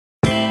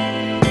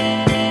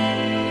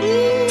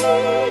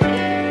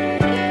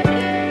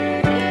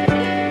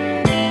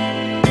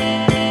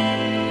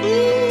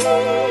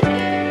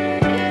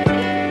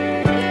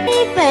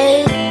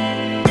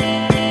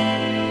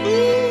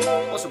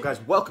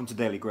Welcome to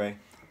DailyGray.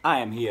 I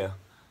am here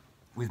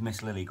with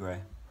Miss Lily Gray.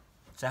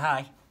 Say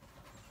hi.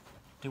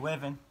 Do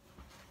waving.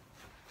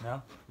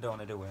 No? Don't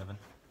want to do waving.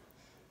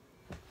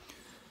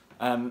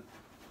 I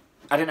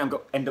didn't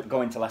end up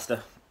going to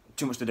Leicester.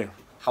 Too much to do.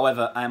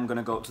 However, I am going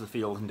to go up to the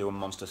field and do a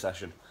monster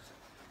session.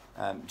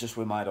 Just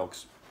with my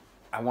dogs.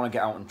 I want to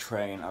get out and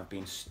train. I've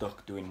been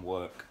stuck doing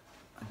work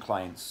and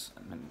clients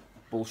and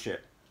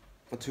bullshit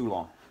for too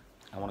long.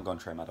 I want to go and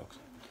train my dogs.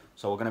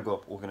 So we're going to go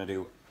up, we're going to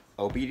do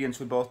obedience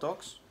with both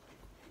dogs.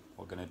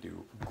 We're going to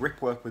do grip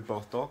work with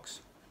both dogs.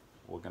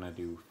 We're going to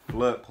do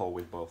flirt pull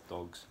with both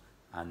dogs.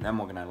 And then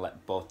we're going to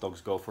let both dogs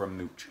go for a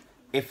mooch.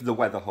 If the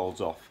weather holds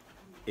off.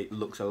 It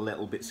looks a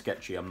little bit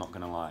sketchy, I'm not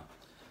going to lie.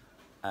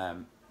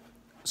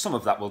 Some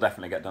of that will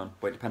definitely get done,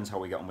 but it depends how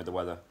we get on with the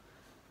weather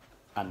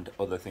and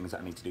other things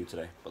that I need to do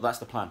today. But that's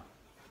the plan.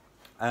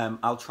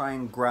 I'll try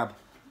and grab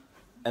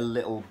a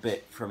little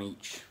bit from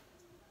each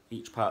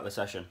part of the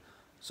session.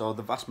 So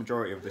the vast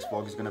majority of this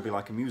vlog is going to be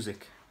like a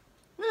music.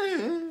 What are you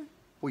doing?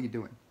 What are you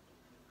doing?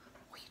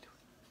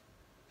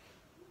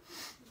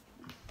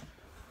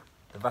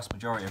 The vast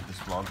majority of this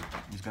vlog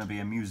is going to be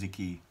a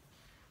music-y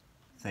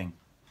thing.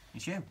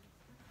 It's you.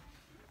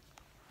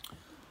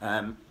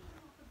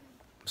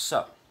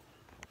 So,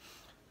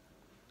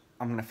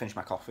 I'm going to finish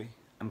my coffee.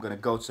 I'm going to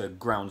go to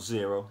ground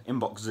zero,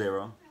 inbox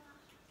zero,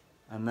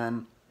 and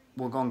then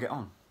we'll go and get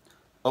on.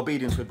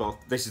 Obedience with both,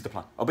 this is the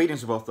plan.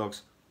 Obedience with both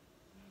dogs,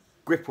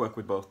 grip work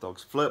with both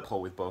dogs, flirt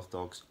pull with both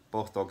dogs.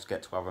 Both dogs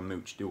get to have a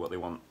mooch, do what they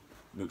want,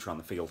 mooch around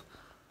the field,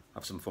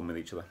 have some fun with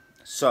each other.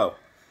 So,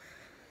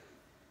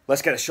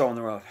 let's get a show on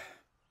the road.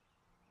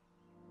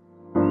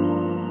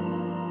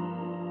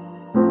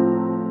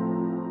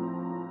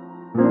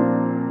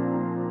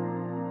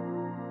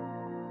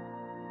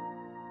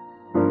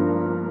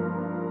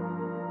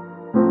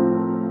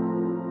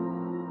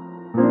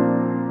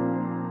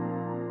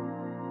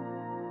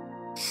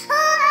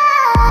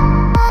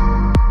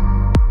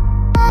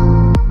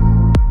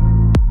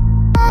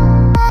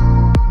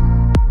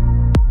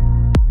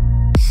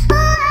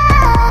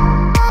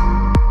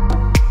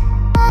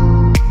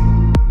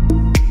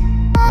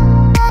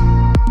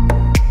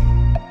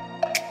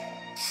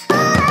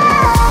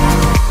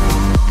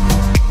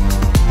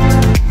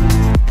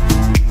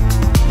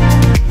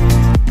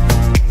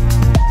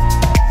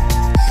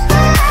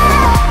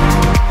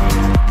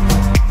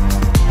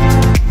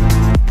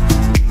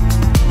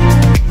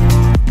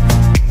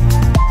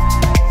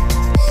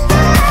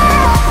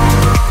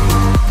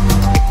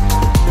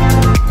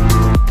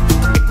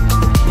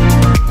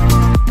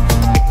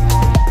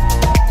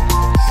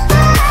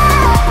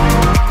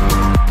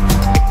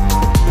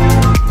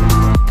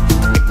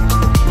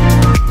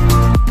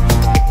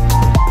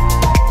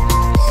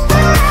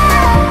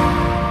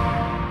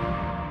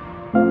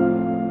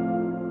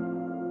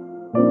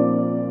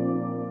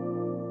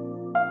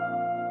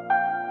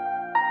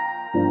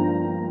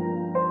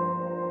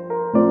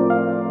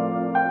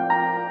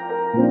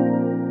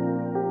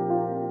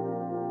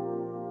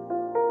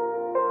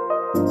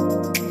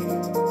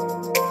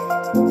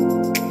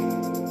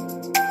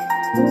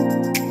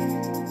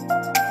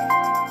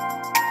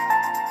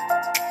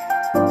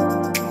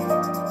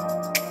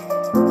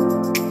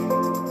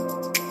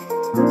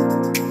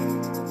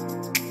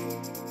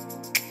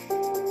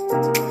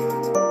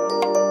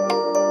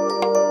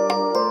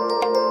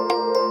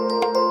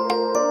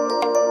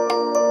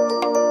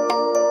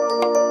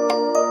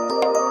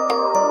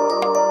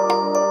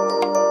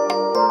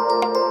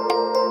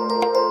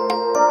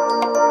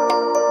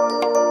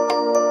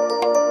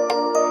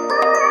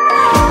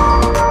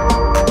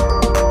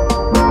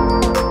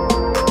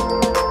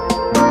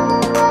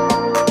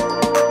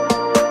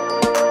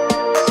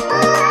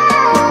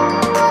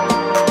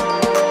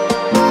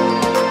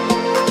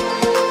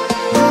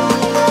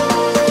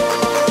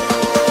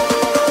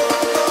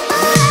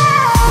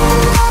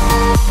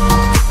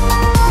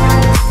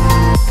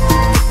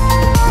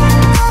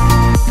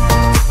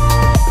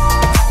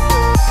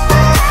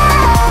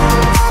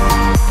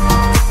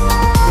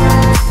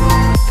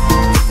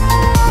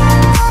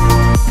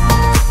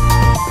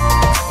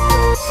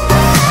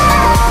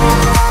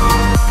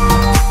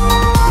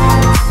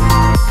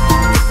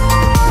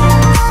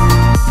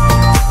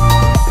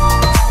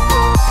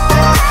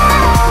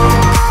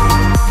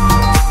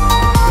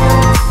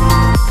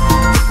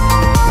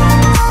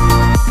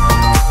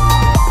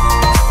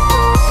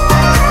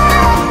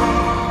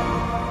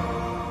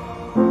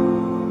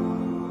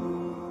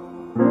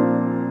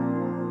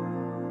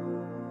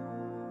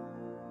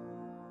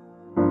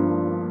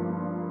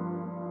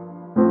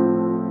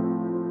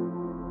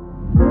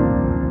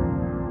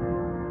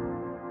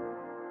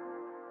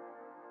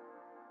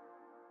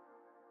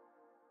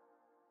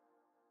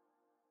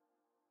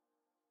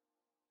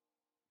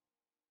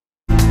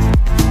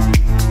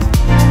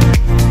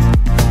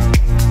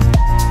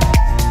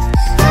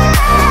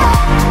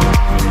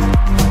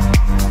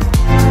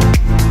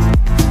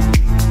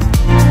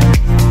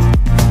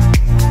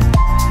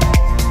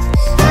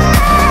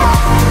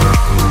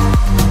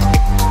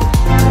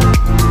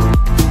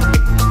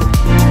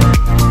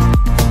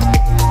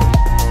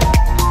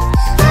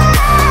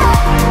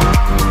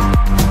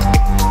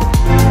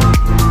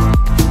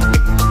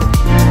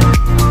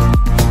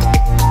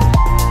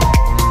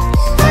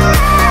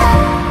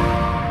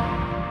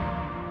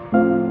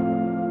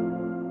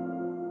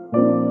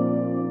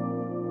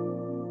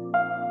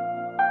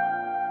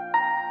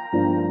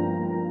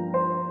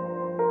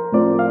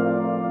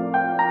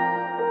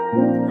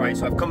 Right,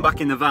 so I've come back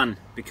in the van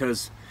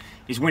because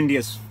it's windy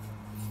as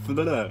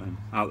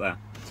out there.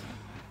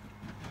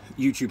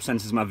 YouTube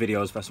censors my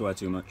videos if I swear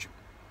too much.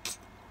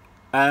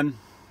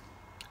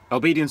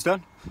 Obedience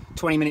done.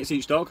 20 minutes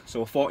each dog,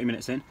 so we're 40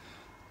 minutes in.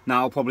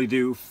 Now I'll probably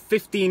do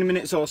 15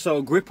 minutes or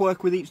so grip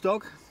work with each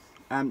dog.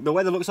 The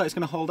weather looks like it's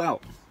going to hold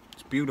out.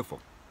 It's beautiful.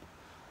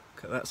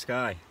 Look at that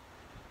sky.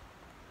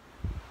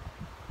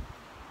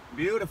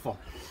 Beautiful.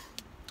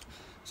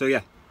 So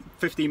yeah,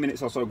 15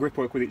 minutes or so grip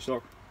work with each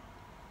dog.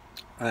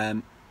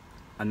 And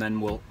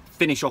then we'll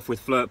finish off with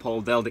flirt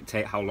pole. They'll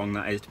dictate how long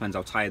that is, depends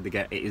how tired they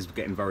get. It is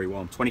getting very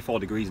warm, 24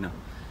 degrees now.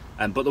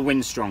 But the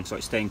wind's strong, so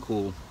it's staying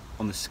cool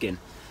on the skin.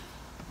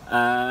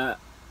 And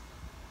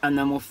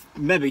then we'll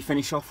maybe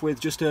finish off with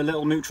just a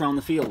little mooch around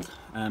the field.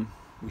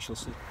 We shall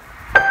see.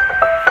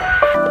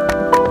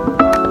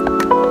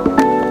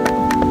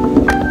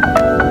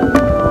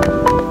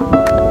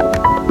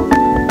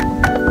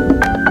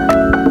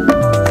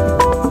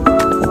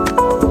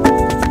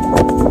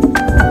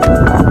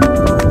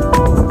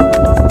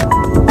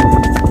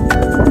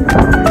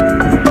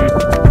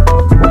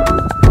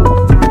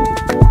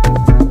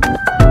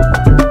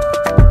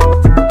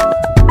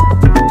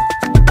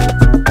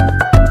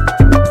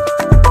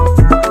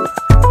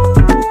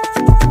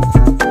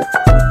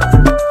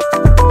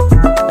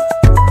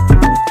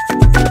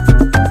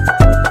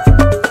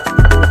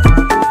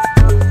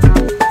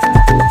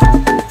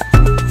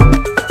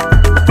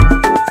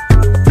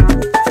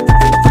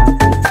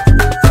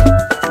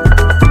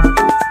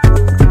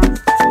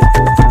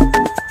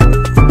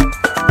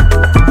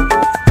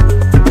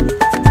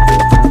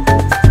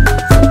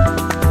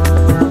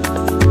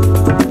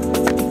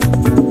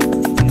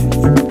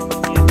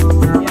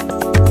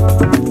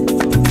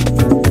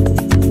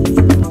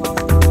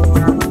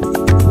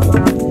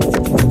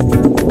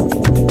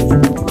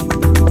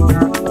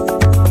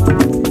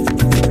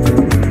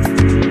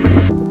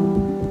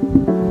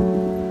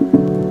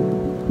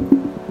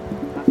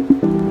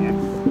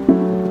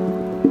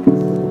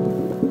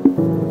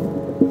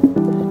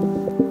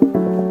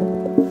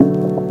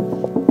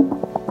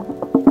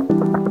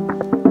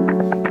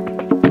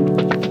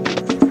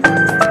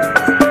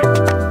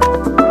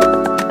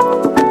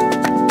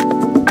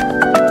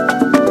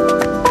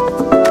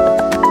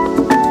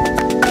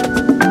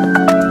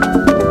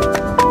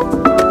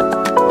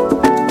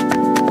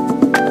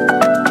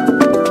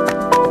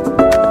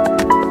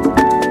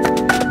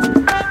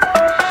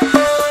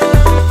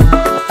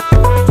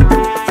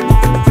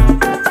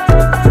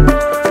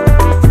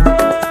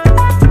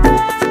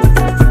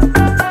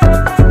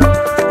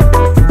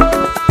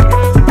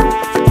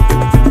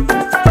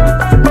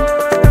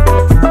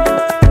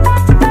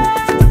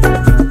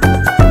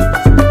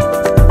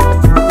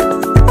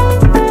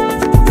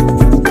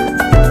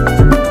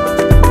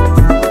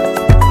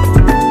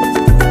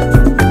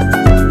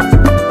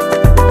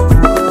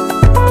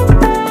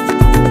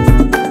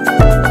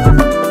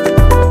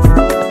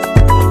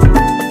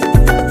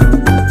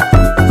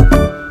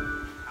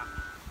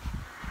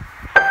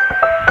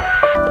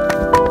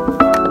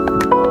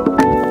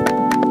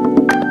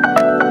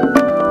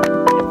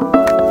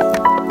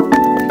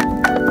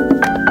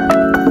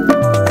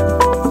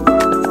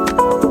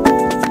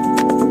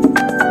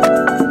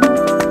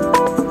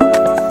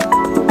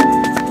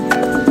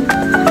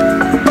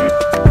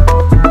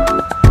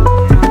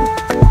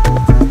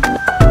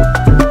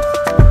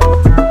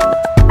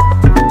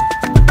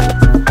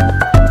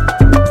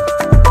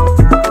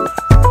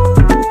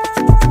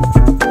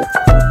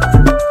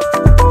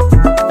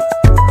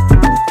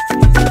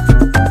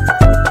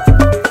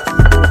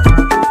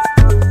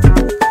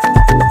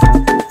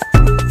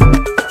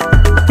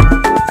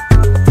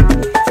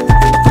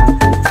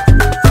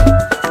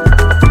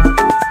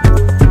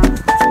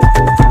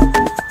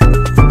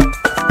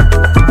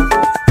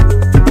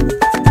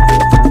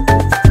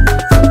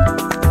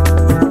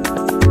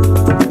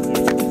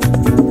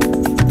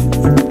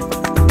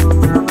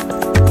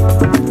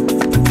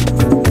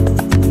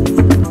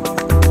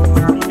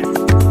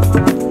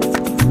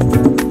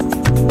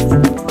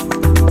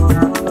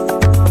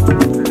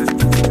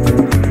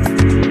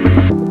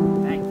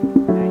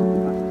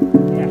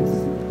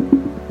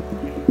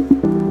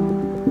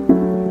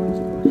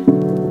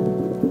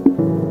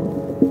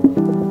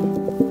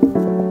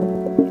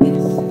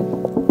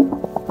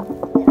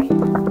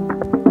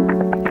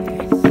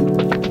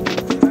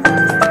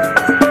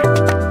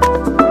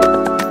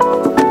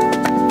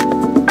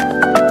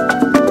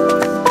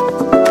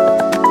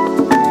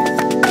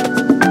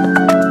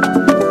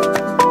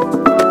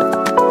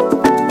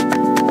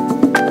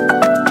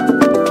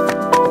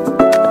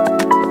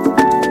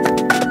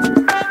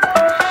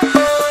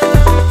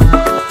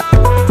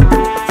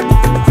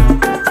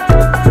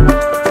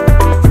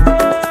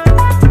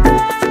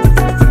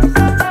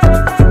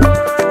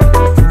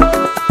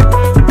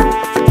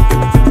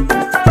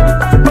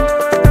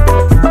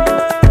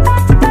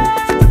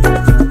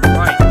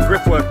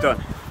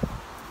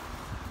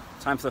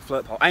 Time for the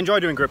flirt pole. I enjoy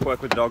doing grip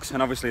work with the dogs,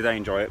 and obviously they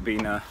enjoy it,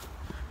 being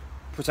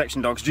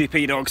protection dogs,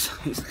 GP dogs.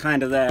 It's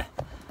kind of their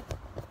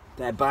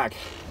bag.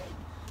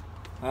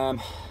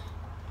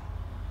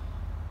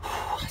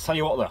 tell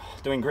you what though,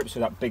 doing grips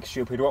with that big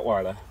stupid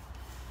Rottweiler,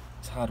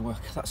 it's hard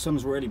work. That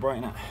sun's really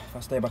bright now. If I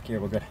stay back here,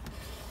 we're good.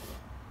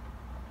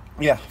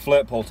 Yeah,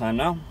 flirt pole time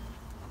now.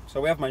 So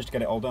we have managed to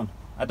get it all done.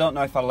 I don't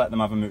know if I'll let them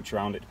have a mooch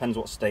around. It depends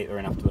what state they're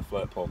in after the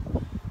flirt pole.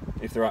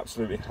 If they're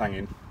absolutely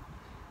hanging,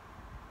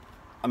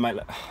 I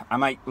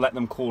might let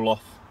them cool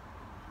off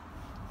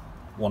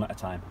one at a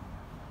time.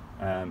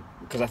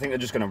 Because I think they're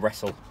just going to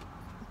wrestle.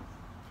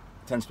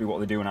 Tends to be what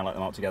they do when I let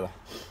them out together.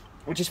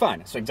 Which is fine.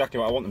 It's exactly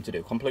what I want them to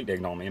do. Completely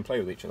ignore me and play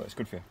with each other. It's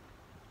good for you.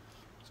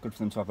 It's good for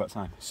them to have that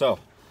time. So,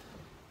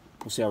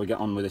 we'll see how we get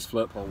on with this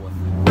flirt pole work.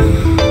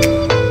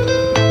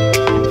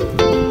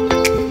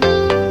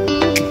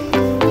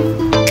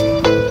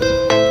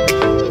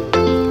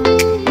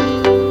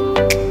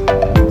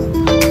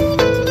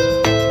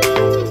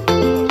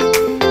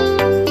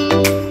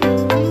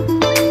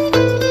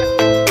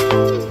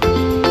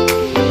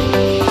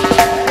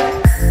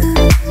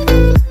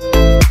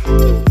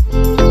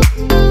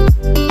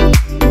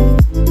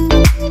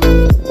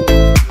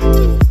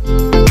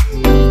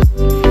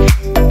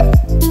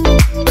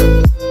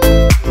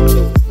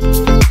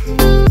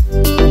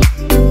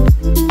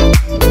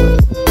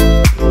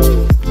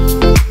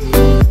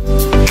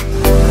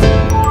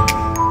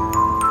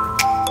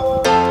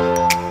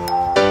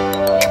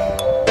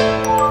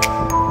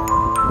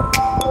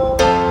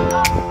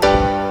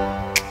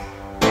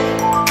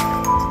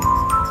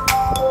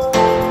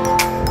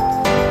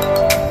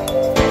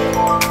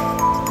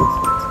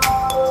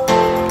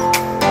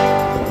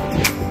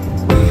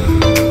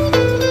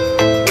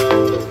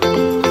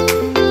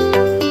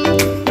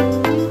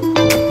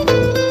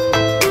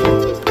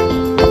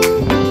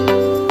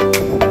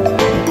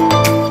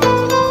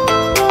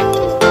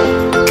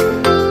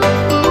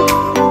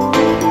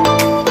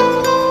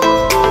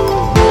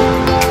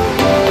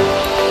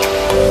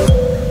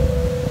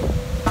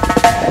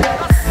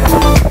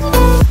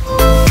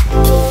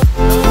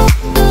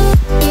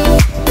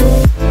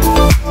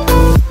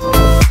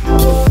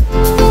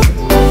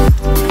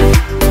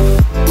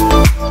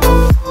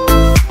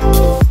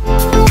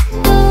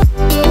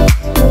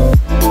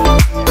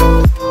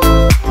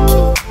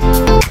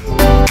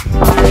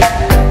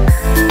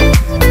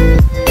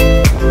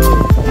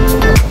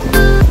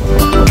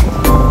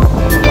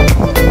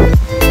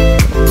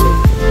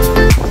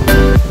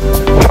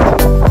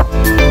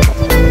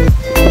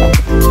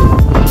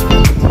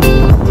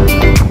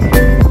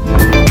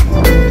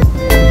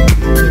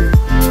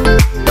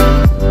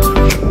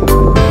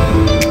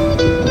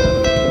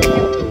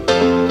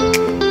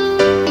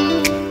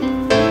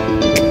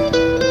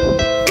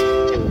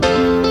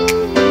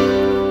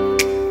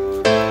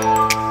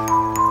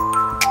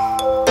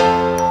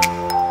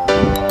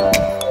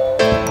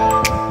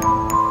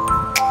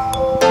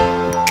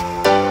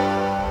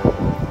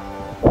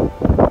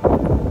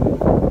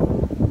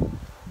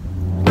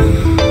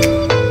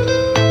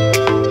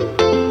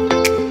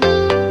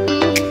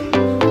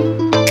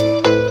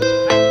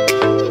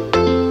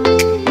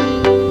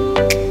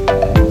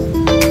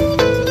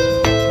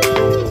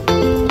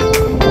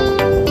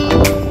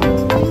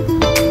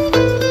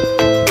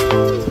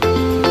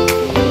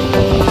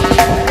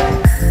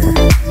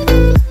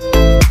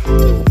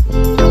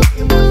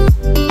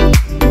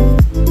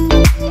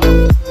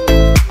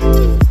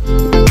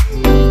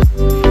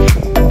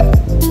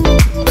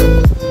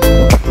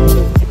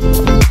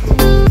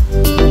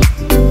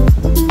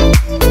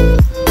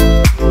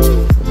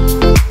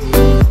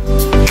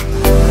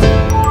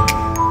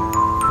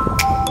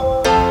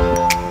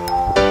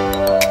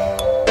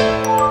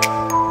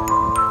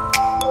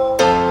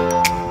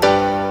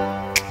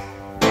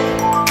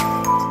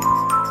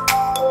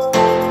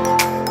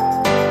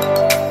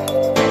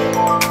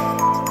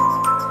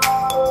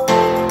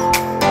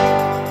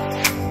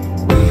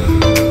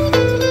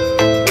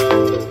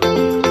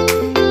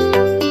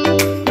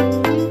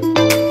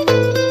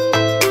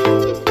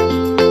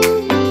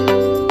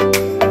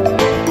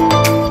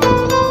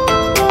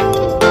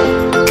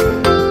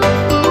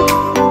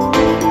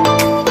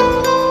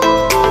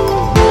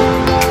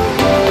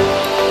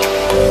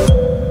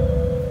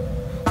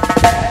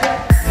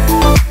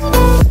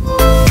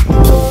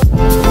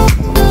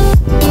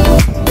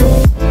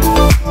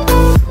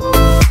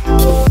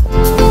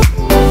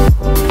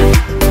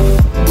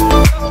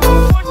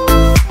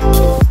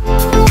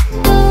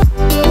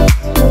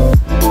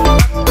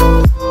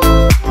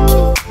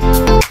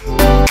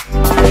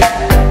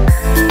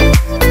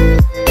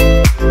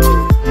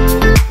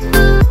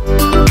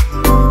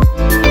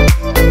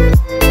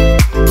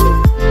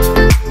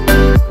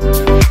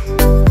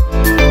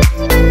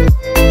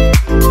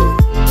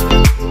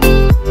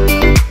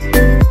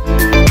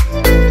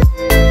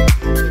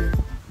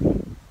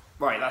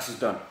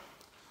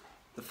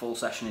 full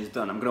session is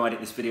done. I'm going to edit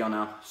this video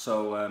now.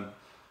 So,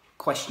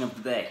 question of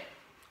the day: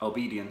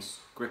 obedience,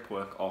 grip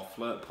work, or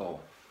flirt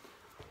pole?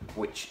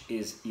 Which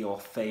is your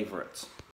favourite?